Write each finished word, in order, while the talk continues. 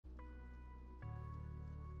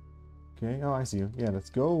Okay. Oh, I see you. Yeah,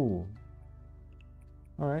 let's go.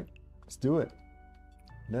 All right. Let's do it.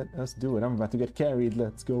 Let us do it. I'm about to get carried.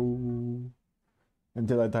 Let's go.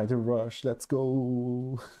 Until I die to rush. Let's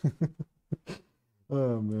go.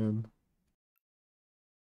 Oh, man.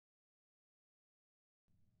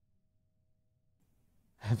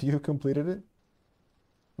 Have you completed it?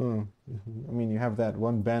 Oh, I mean, you have that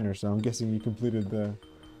one banner, so I'm guessing you completed the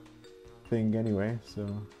thing anyway, so...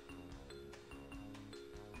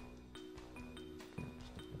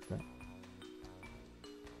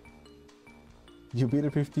 You beat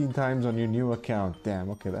it 15 times on your new account. Damn,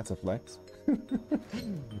 okay, that's a flex.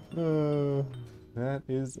 That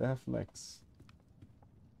is a flex.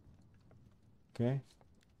 Okay.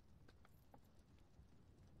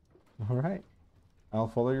 Alright. I'll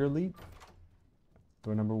follow your lead.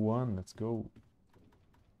 Door number 1, let's go.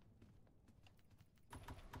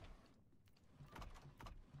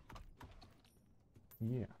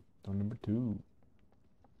 Yeah. Door number 2.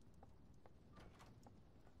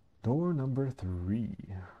 Door number 3.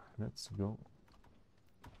 Let's go.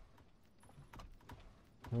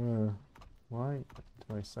 Why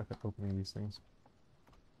do I suck at opening these things?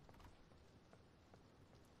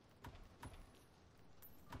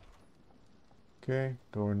 Okay,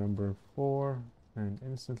 door number 4, and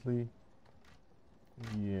instantly,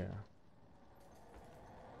 yeah.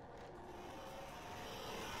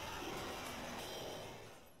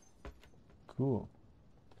 Cool.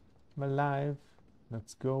 I'm alive.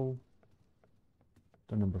 Let's go.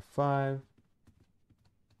 Door number 5.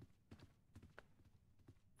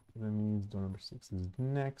 That means door number 6 is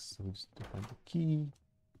next, so we just have to find the key.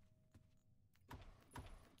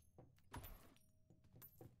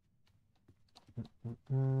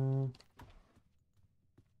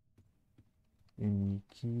 Any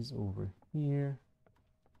keys over here?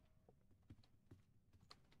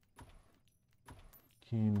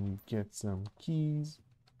 Can we get some keys?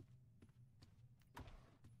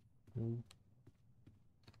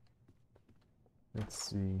 Let's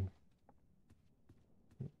see.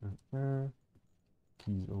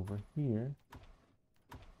 Keys over here.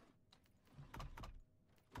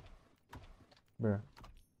 Bruh.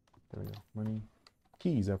 There we go. Money.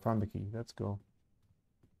 Keys. I found the key. Let's go.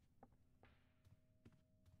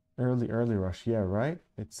 Early rush. Yeah, right?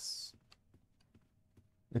 It's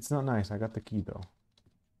not nice. I got the key though.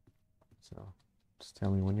 So just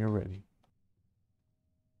tell me when you're ready.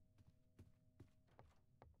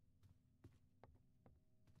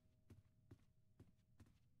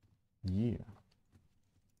 Yeah.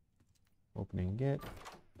 Opening it.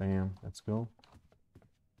 Bam. Let's go.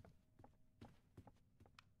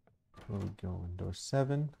 Where we going? Door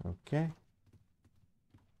 7. Okay.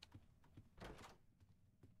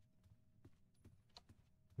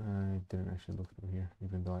 I didn't actually look through here,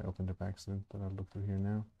 even though I opened it by accident, but I'll look through here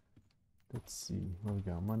now. Let's see. What we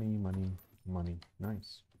got? Money, money, money.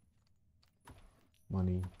 Nice.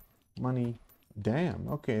 Money, money. Damn,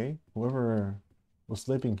 okay. Whoever was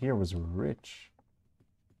sleeping here was rich.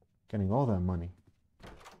 Getting all that money.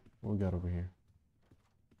 What we got over here?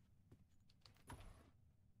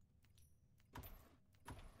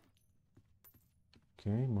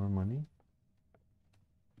 Okay, more money.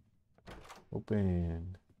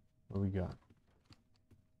 Open. What we got?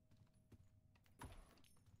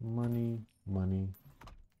 Money, money.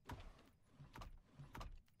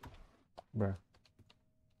 Bruh.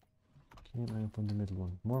 Can't I open the middle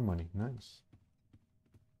one? More money. Nice.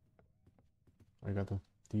 I got the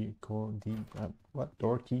what?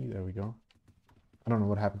 Door key? There we go. I don't know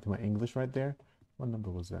what happened to my English right there. What number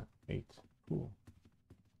was that? 8. Cool.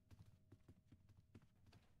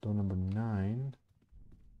 Door number 9.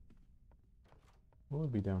 What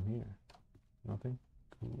would be down here? Nothing?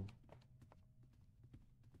 Cool.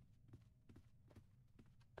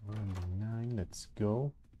 Door number 9. Let's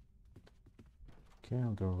go. Okay,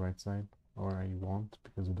 I'll go right side. Or I won't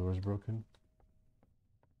because the door is broken.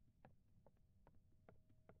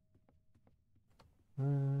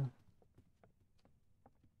 Okay.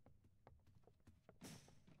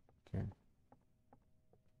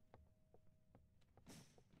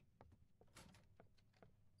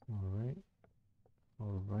 Alright.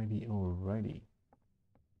 Alrighty.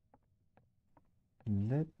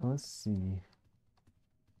 Let us see.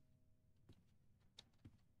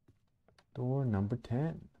 Door number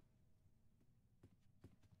 10.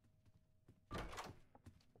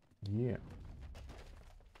 Yeah.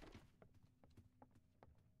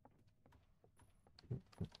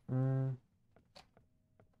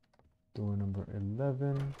 Door number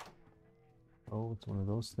 11. Oh, it's one of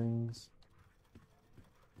those things.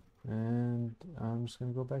 And I'm just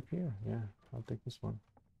gonna go back here. Yeah, I'll take this one.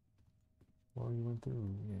 Well, you went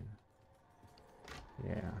through, yeah.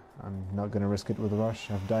 Yeah, I'm not gonna risk it with rush.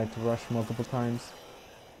 I've died to rush multiple times.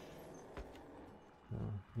 So,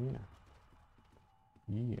 yeah.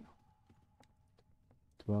 Yeah.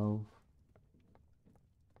 12.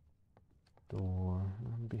 Door.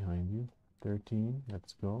 I'm behind you. 13.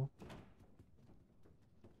 Let's go.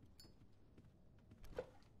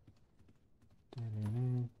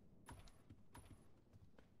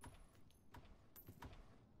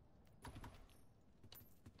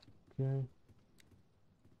 Okay.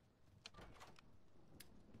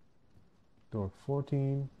 Door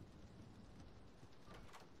 14.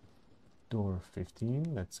 Door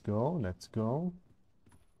 15. Let's go. Let's go.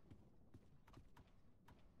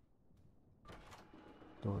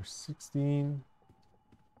 Door 16.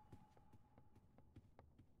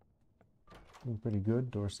 Doing pretty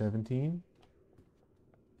good. Door 17.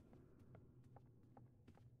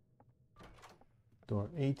 Door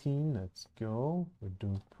 18. Let's go. We're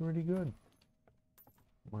doing pretty good.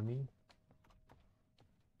 Money.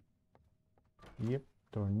 Yep.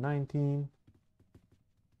 Door 19.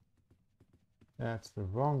 That's the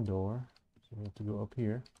wrong door. So we have to go up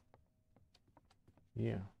here.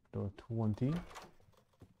 Yeah. Door 20.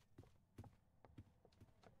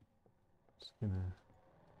 Just gonna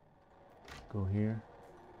go here.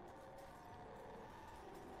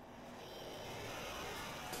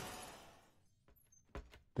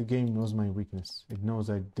 The game knows my weakness. It knows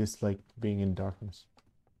I dislike being in darkness.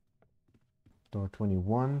 Door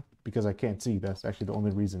 21, because I can't see. That's actually the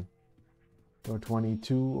only reason. Door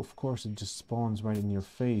 22, of course it just spawns right in your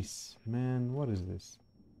face. Man, what is this?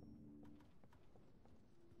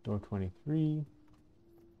 Door 23.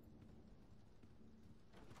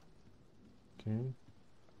 Okay.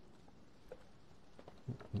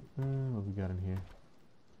 What we got in here?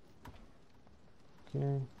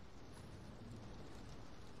 Okay.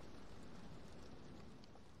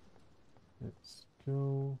 Let's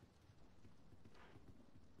go.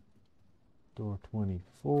 Door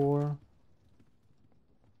 24.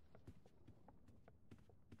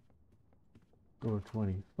 Door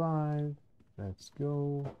 25. Let's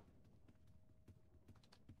go.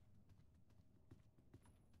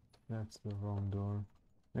 That's the wrong door.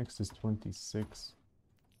 Next is 26.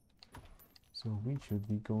 So we should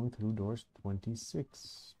be going through doors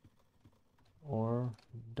 26. Or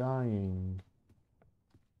dying.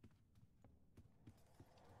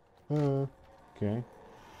 Okay.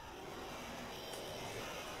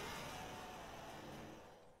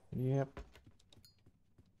 Yep.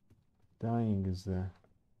 Dying is the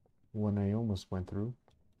one I almost went through.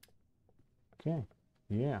 Okay.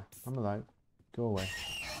 Yeah, I'm alive. Go away.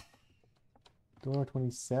 Door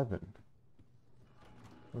 27.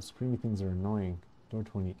 Those screamy things are annoying. Door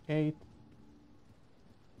 28.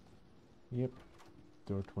 Yep.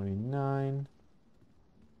 Door 29.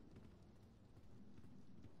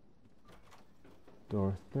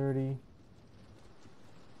 Door 30.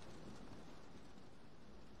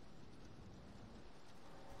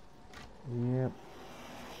 Yep.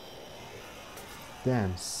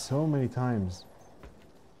 Damn, so many times.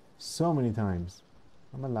 So many times.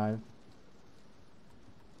 I'm alive.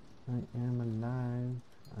 I am alive.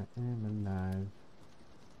 I am alive.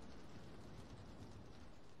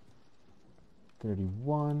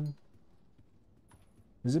 31.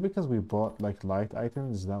 Is it because we bought like light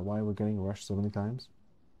items? Is that why we're getting rushed so many times?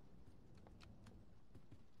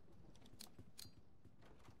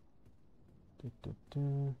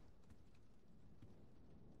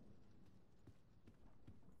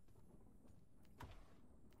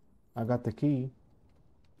 I got the key.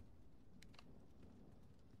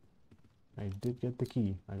 I did get the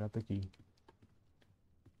key. I got the key.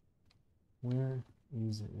 Where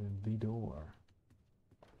is the door?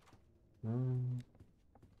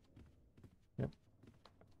 Yep.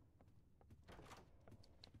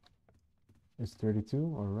 It's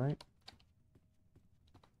 32, alright.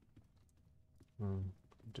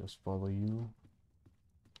 Just follow you.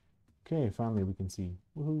 Okay, finally we can see.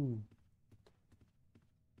 Woohoo!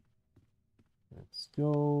 Let's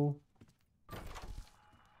go.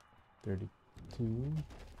 32.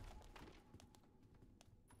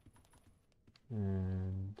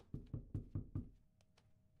 And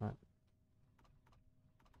what?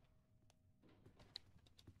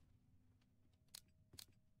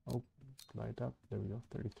 Oh, light up. There we go.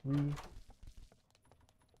 33.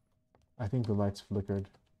 I think the lights flickered.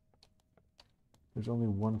 There's only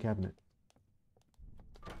one cabinet.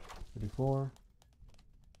 34.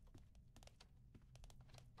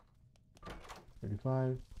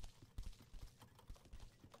 35.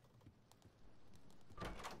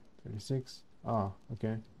 36. Ah,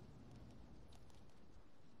 okay.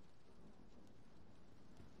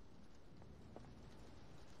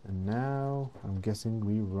 I'm guessing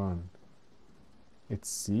we run. It's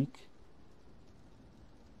seek.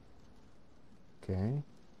 Okay.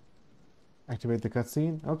 Activate the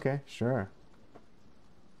cutscene? Okay, sure.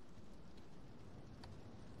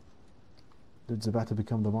 Dude's about to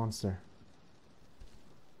become the monster.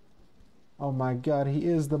 Oh my god, he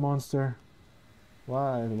is the monster.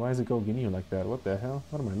 Why? Why is it go getting you like that? What the hell?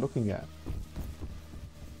 What am I looking at?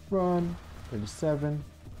 Run. 37.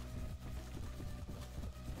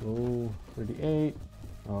 Oh, 38.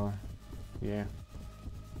 Oh, yeah.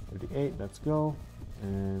 38, let's go.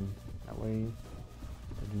 And that way.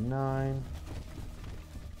 39.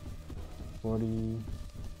 40.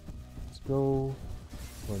 Let's go.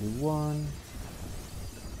 41.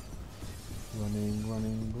 Running,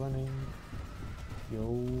 running, running.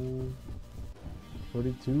 Yo.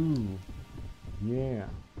 42. Yeah.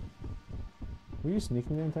 Were you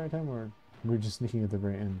sneaking the entire time, or were you just sneaking at the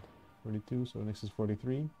very end? 42, so next is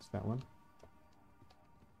 43. It's that one.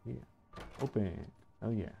 Yeah. Open. Oh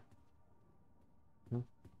yeah. No.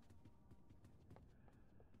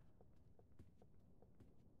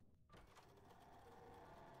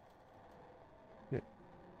 Shit.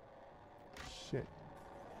 Shit.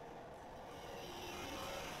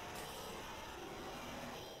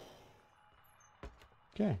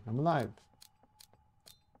 Okay, I'm alive.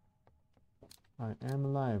 I am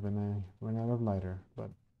alive, and I ran out of lighter, but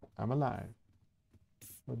I'm alive.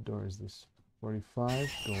 What door is this? 45,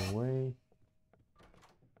 go away.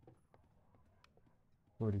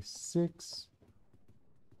 46.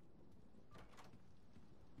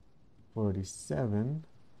 47.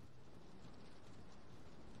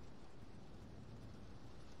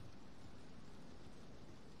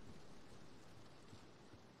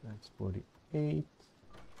 That's 48.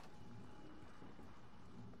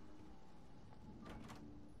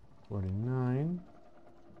 49.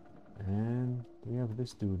 And we have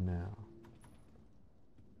this dude now.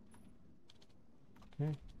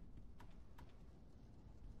 Okay.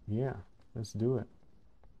 Yeah, let's do it.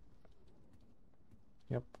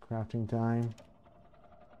 Yep, crafting time.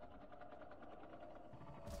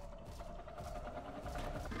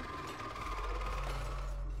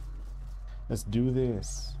 Let's do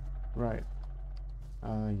this. Right.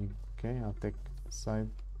 Okay, I'll take the side,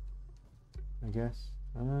 I guess.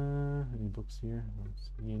 Any books here? I don't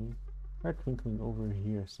see any. Red twinkling over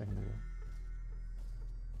here a second ago.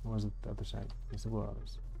 Or was it the other side? Yes, it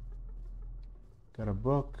was. Got a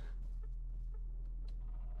book.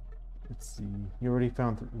 Let's see. You already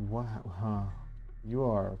found. Wow, huh? You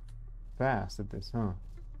are fast at this, huh?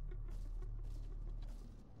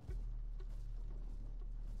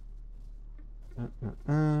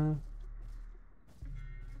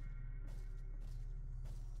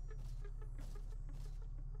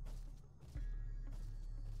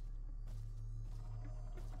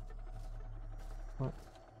 What?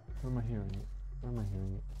 Where am I hearing it? Where am I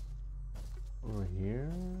hearing it? Over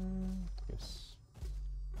here? Yes.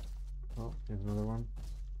 Oh, here's another one.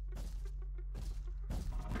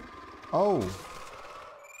 Oh!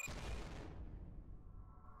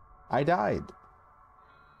 I died.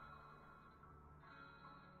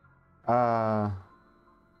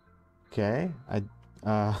 Okay.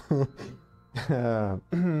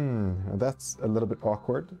 That's a little bit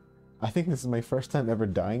awkward. I think this is my first time ever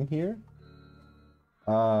dying here.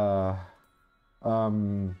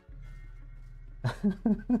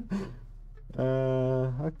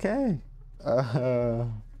 Okay.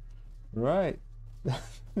 Right.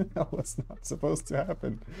 That was not supposed to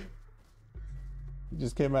happen. It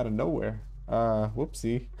just came out of nowhere.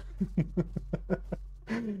 Whoopsie.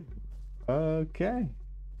 Okay.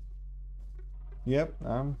 Yep,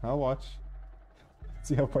 I'll watch.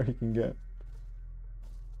 See how far you can get.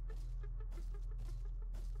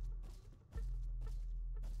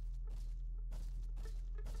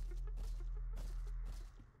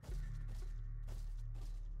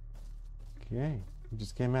 Okay, it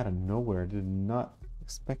just came out of nowhere. Did not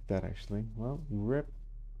expect that, actually. Well, rip.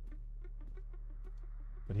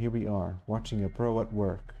 But here we are, watching a pro at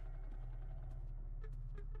work.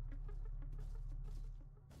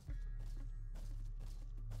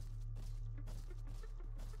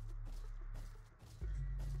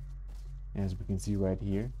 As we can see right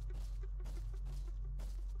here.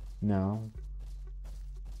 Now,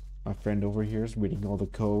 my friend over here is reading all the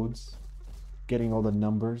codes, getting all the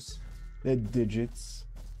numbers, the digits.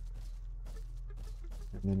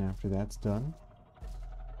 And then after that's done,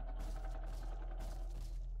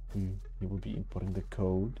 he will be inputting the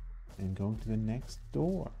code and going to the next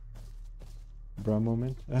door. Bruh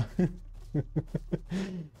moment.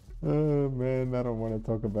 Oh man, I don't want to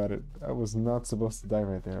talk about it. I was not supposed to die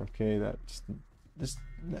right there, okay?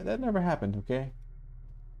 That never happened, okay?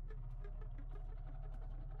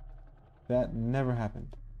 That never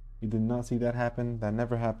happened. You did not see that happen. That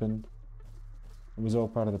never happened. It was all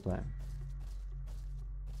part of the plan.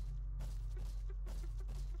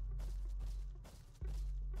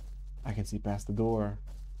 I can see past the door.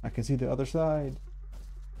 I can see the other side.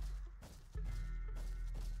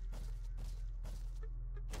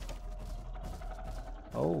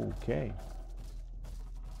 Okay.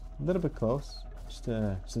 A little bit close. Just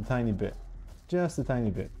a tiny bit. Just a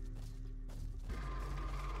tiny bit.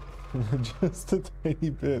 Just a tiny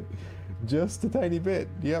bit. Just a tiny bit.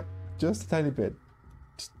 Yep. Just a tiny bit.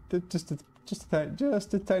 Just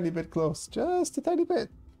a tiny bit close. Just a tiny bit.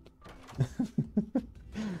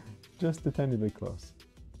 Just a tiny bit close.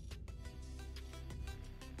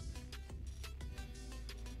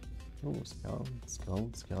 Oh,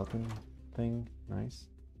 skeleton thing. Nice.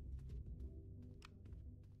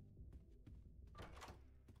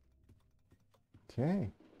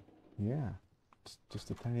 Okay. Yeah. Just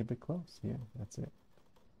a tiny bit close. Yeah, that's it.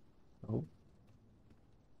 Oh.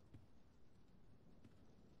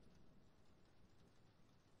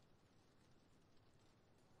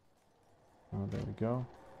 Oh, there we go.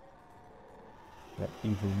 That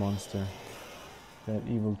evil monster. That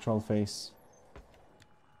evil troll face.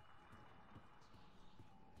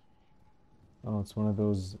 Oh, it's one of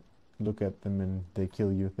those look at them and they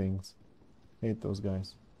kill you things. Hate those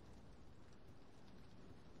guys.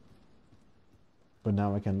 But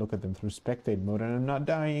now I can look at them through spectate mode and I'm not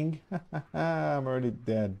dying. I'm already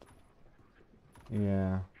dead.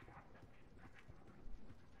 Yeah.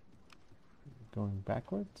 Going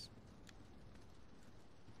backwards?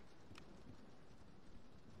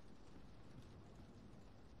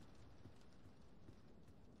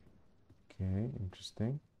 Okay,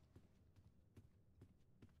 interesting.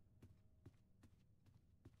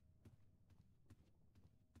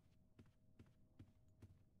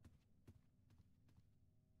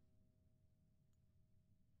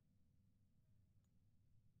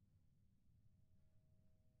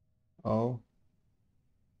 Oh.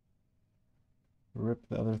 Rip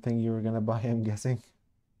the other thing you were gonna buy, I'm guessing.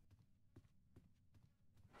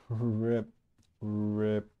 Rip.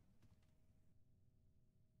 Rip.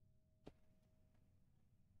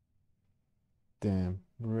 Damn.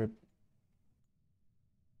 Rip.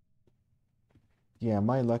 Yeah,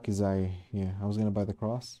 my luck is I was gonna buy the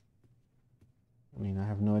cross. I mean, I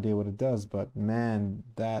have no idea what it does, but man,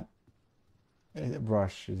 that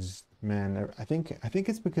rush is, man, I think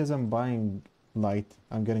it's because I'm buying light.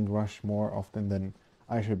 I'm getting rush more often than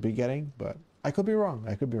I should be getting, but I could be wrong.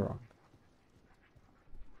 I could be wrong.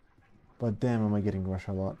 But damn, am I getting rush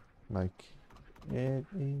a lot. Like, it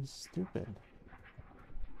is stupid.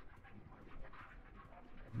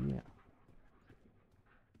 Yeah.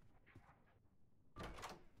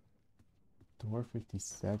 Door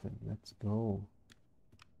 57. Let's go.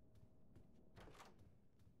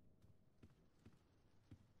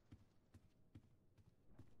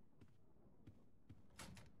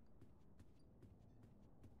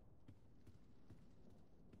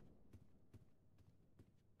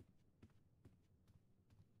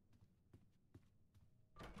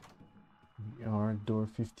 We are door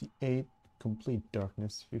 58. Complete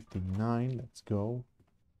darkness 59. Let's go.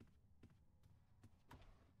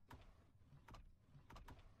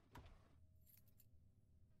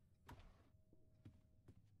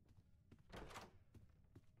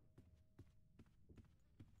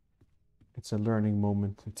 It's a learning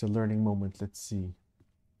moment. It's a learning moment. Let's see.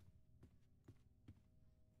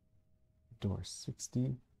 Door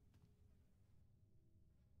 60.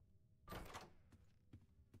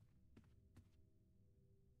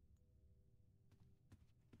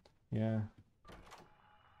 Yeah.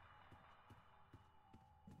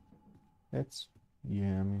 It's,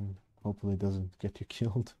 yeah, I mean, hopefully it doesn't get you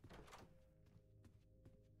killed.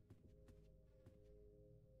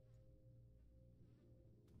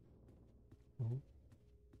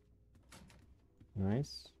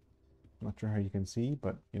 Nice. Not sure how you can see,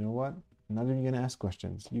 but you know what? I'm not even gonna ask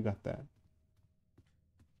questions. You got that.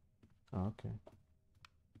 Oh, okay.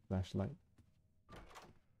 Flashlight.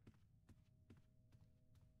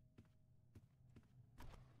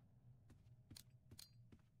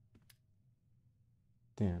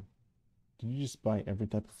 Damn. Did you just buy every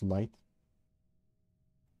type of light?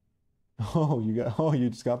 Oh, you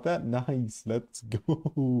just got that? Nice. Let's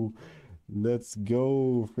go. Let's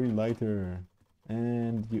go. Free lighter.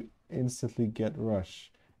 And you instantly get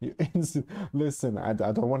rush. You listen, I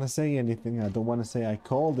don't want to say anything. I don't want to say I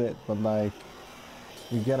called it, but like,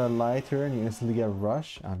 you get a lighter and you instantly get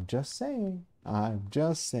rush. I'm just saying. I'm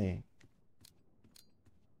just saying.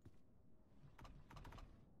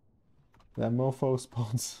 That mofo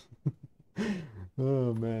spawns.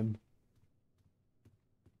 Oh man.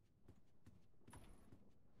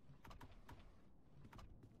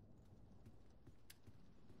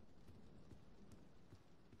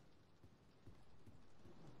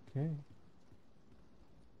 Okay.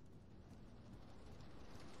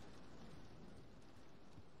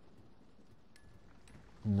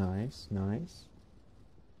 Nice, nice.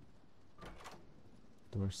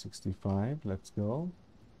 Door 65, let's go.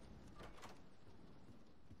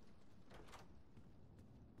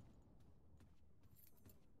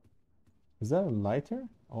 Is that a lighter?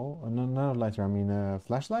 Oh, no, not a lighter. I mean a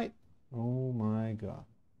flashlight? Oh my god.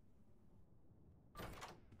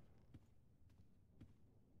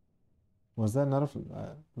 Was that not a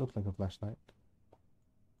looked like a flashlight?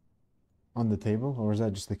 On the table? Or is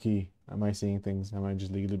that just the key? Am I seeing things? Am I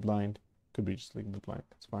just legally blind? Could be just legally blind.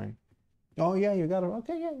 That's fine. Oh yeah, you got a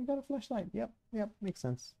okay, yeah, you got a flashlight. Yep, yep, makes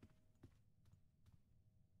sense.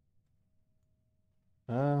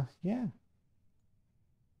 Yeah.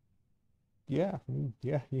 Yeah,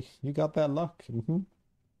 yeah, you got that luck.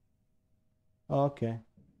 Okay.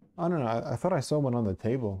 I don't know. I thought I saw one on the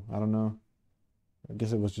table. I don't know. I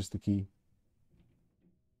guess it was just the key.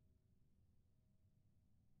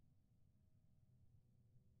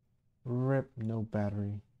 Rip, no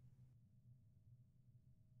battery.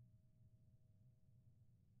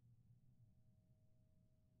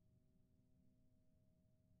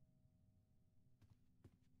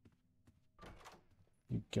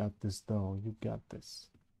 You got this though. You got this.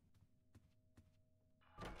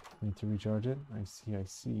 Need to recharge it? I see, I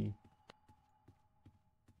see.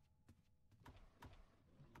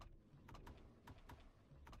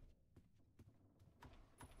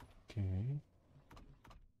 Okay.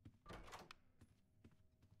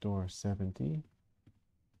 Door 70.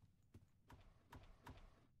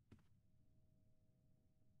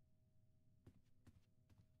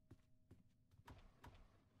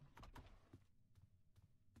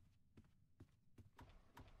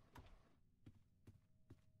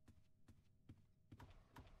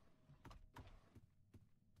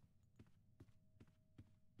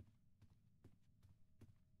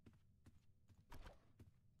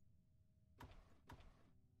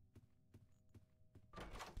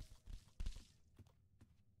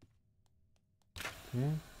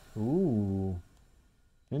 Yeah. Ooh.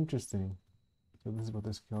 Interesting. So this is what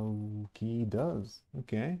this key does.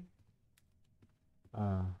 Okay.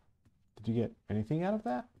 Uh, did you get anything out of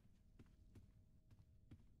that?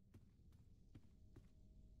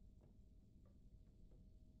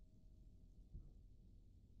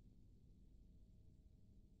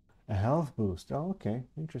 A health boost. Oh, okay.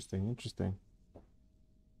 Interesting, interesting.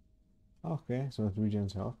 Okay, so it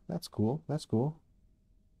regens health. That's cool. That's cool.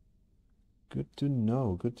 Good to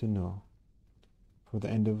know. Good to know. For the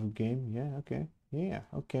end of the game? Yeah, okay. Yeah,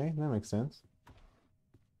 okay. That makes sense.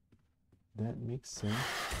 That makes sense.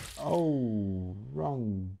 Oh,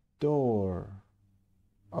 wrong door.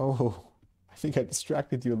 Oh, I think I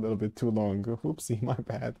distracted you a little bit too long. Oopsie, my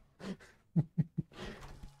bad.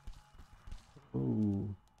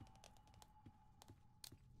 Ooh.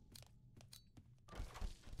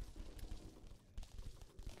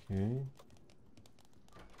 Okay.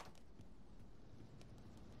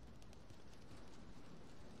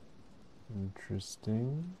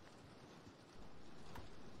 Interesting.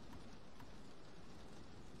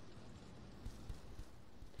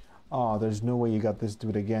 Oh, there's no way you got this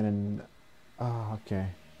dude again and oh, okay.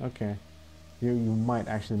 Okay. You might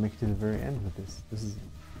actually make it to the very end with this. This is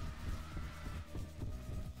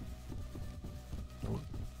oh.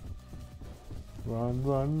 Run,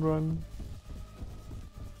 run, run.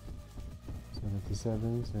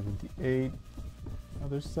 77, 78.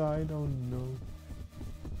 Other side. Oh no.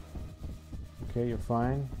 Okay, you're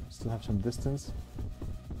fine. Still have some distance.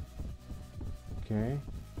 Okay.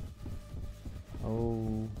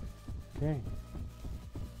 Oh. Okay.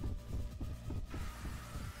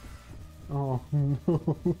 Oh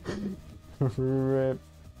no. Rip.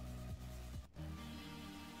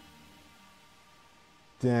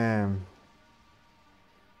 Damn.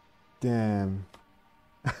 Damn.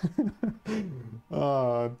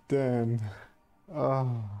 Oh, damn.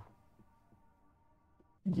 Oh.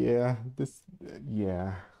 Yeah,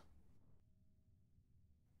 yeah.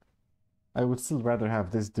 I would still rather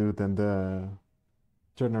have this dude than the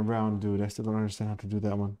turn around dude. I still don't understand how to do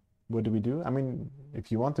that one. What do we do? I mean,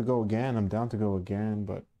 if you want to go again, I'm down to go again,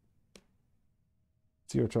 but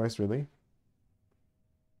it's your choice, really.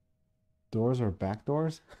 Doors or back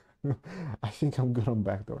doors? I think I'm good on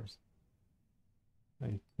back doors.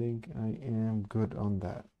 I think I am good on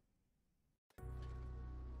that.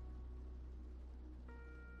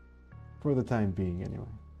 For the time being, anyway.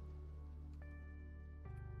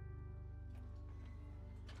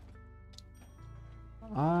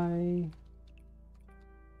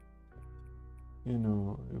 You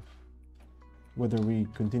know, if whether we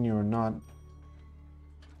continue or not.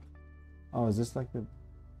 Oh, is this like the...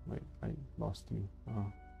 Wait, I lost you. Oh,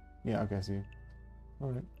 yeah, okay, I see it.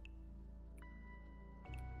 Alright.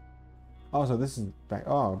 Oh, so this is back...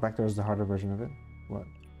 Oh, back there is the harder version of it. What?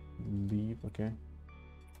 Leave, okay.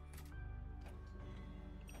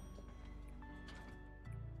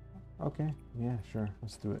 Okay, yeah, sure,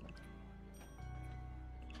 let's do it.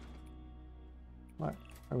 What?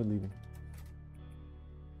 Are we leaving?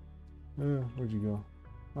 Where'd you go?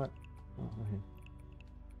 What? Oh, right here.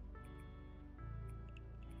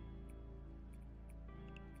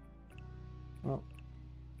 Well,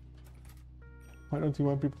 why don't you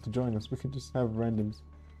want people to join us? We can just have randoms.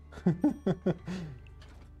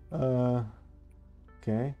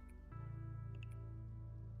 Okay.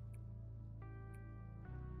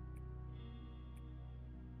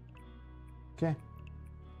 Okay.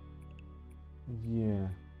 Yeah.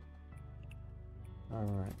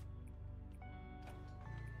 Alright.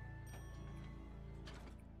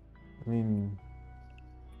 I mean...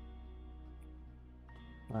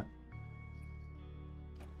 What?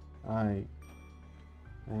 I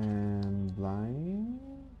am blind?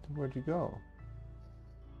 Where'd you go?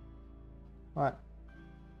 What?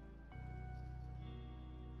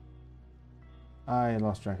 I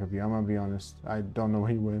lost track of you. I'm gonna be honest. I don't know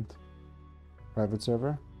where you went. Private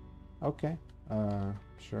server? Okay.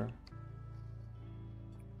 Sure.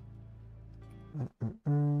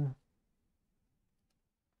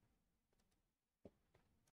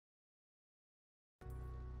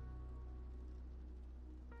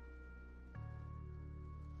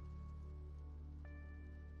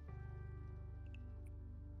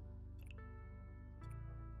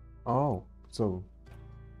 Oh, so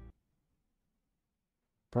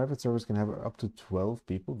private servers can have up to 12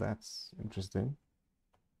 people? That's interesting.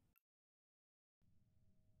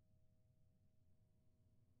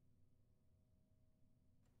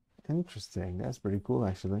 Interesting. That's pretty cool,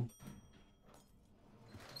 actually.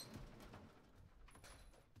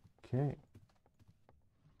 Okay.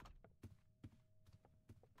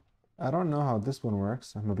 I don't know how this one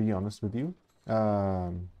works. I'm gonna be honest with you.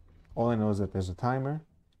 All I know is that there's a timer,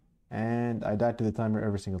 and I die to the timer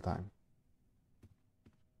every single time.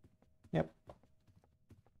 Yep.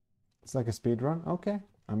 It's like a speed run. Okay.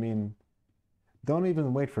 I mean, don't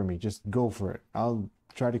even wait for me. Just go for it. I'll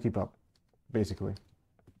try to keep up, basically.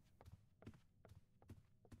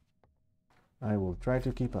 I will try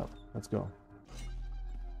to keep up. Let's go.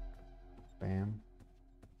 Bam.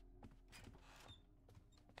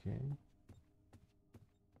 Okay.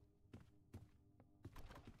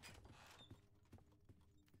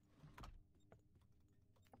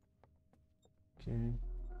 Okay.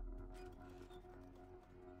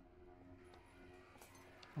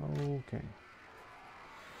 Okay.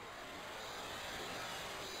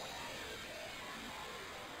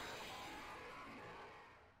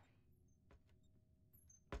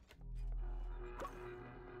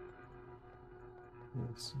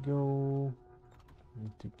 Let's go.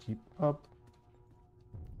 Need to keep up.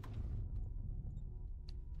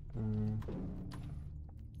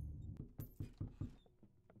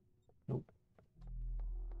 Nope.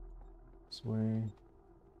 This way.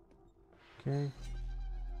 Okay.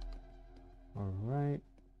 All right.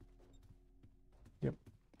 Yep.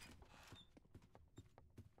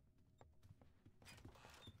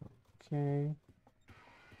 Okay.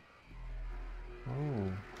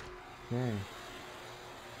 Oh. Okay.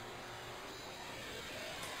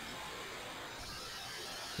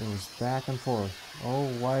 It was back and forth. Oh,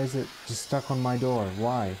 why is it just stuck on my door?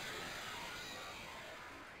 Why?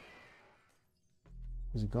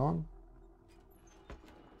 Is it gone?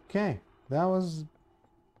 Okay, that was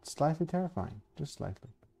slightly terrifying. Just slightly.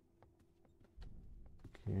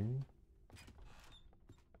 Okay.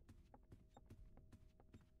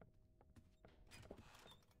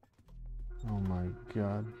 Oh my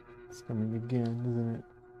god. It's coming again, isn't it?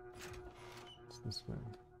 It's this way.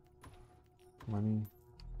 Money.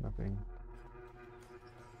 Nothing.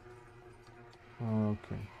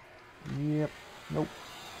 Okay. Yep. Nope.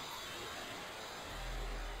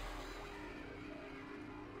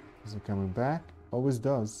 Is it coming back? Always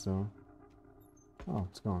does, so... Oh,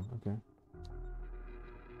 it's gone. Okay.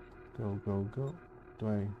 Go, go, go. Do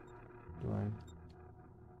I...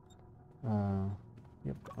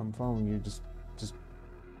 Yep, I'm following you. Just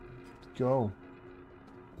go.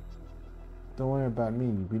 Don't worry about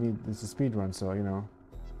me. It's a speed run, so, you know.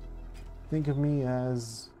 Think of me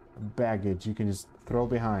as baggage you can just throw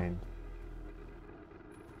behind.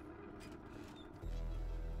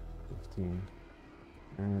 15.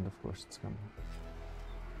 And of course it's coming.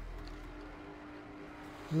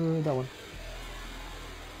 That one.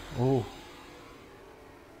 Oh.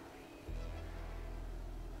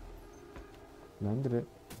 Landed it.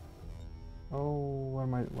 Oh, why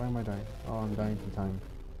am I dying? Oh, I'm dying to time.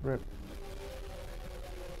 Rip.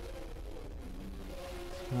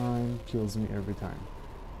 Time kills me every time.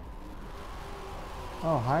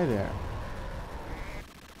 Oh, hi there.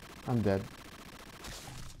 I'm dead.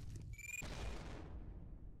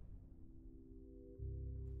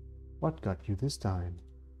 What got you this time?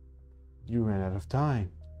 You ran out of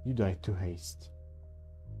time. You died to haste.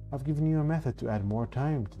 I've given you a method to add more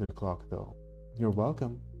time to the clock, though. You're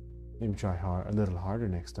welcome. Maybe try a little harder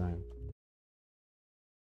next time.